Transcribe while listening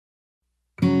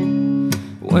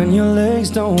when your legs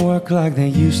don't work like they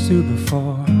used to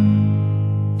before,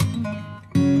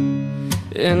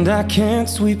 and I can't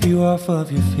sweep you off of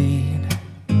your feet.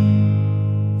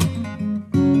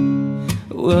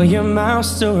 Will your mouth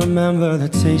still remember the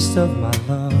taste of my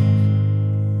love?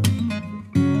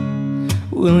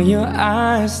 Will your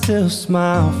eyes still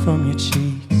smile from your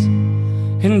cheeks?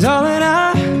 And darling,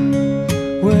 I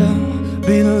will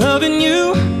be loving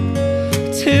you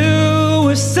till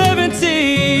we're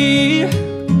 70.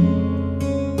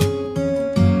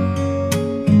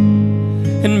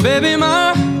 And baby,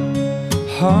 my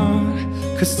heart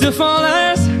could still fall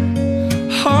as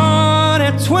hard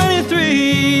at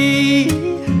 23.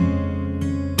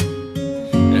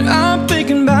 And I'm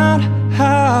thinking about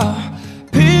how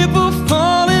people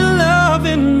fall in love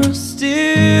in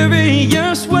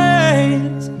mysterious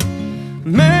ways.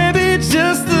 Maybe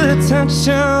just the touch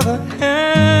of a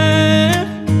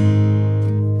hand.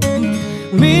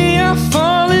 Me, I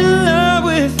fall in love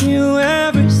with you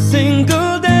every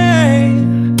single day,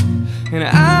 and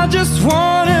I just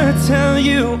wanna tell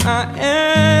you I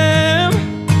am.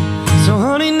 So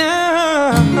honey,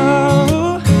 now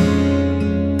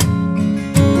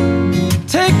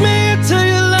take me into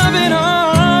your loving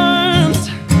arms.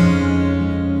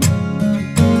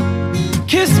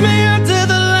 Kiss me under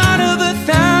the light of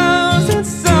 1,000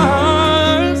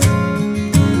 stars.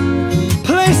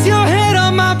 Place your head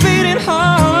on my beating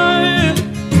heart.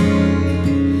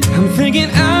 I'm thinking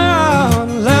out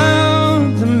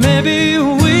loud that maybe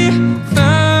we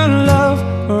found love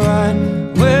right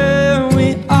where we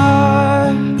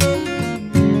are.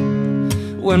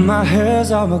 When my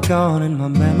hair's all but gone and my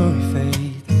memory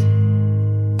fades,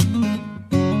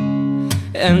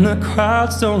 and the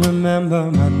crowds don't remember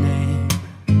my name,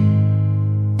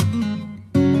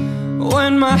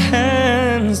 when my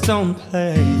hands don't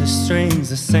play the strings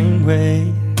the same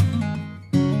way,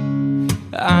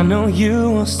 I know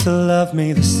you will still love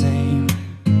me the same.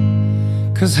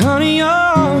 'Cause honey,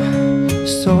 your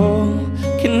soul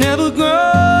can never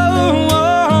grow,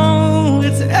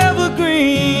 it's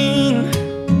evergreen.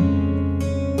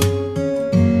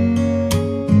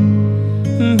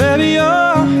 Baby,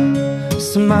 your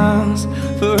smile's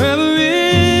forever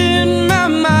in my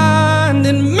mind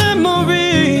and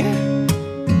memory.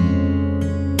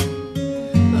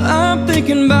 I'm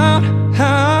thinking about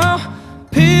how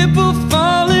people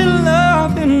fall in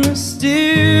love in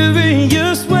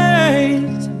mysterious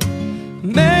ways.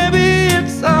 Maybe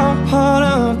it's all part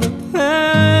of the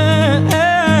plan.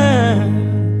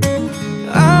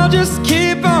 I'll just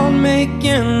keep on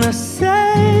making the same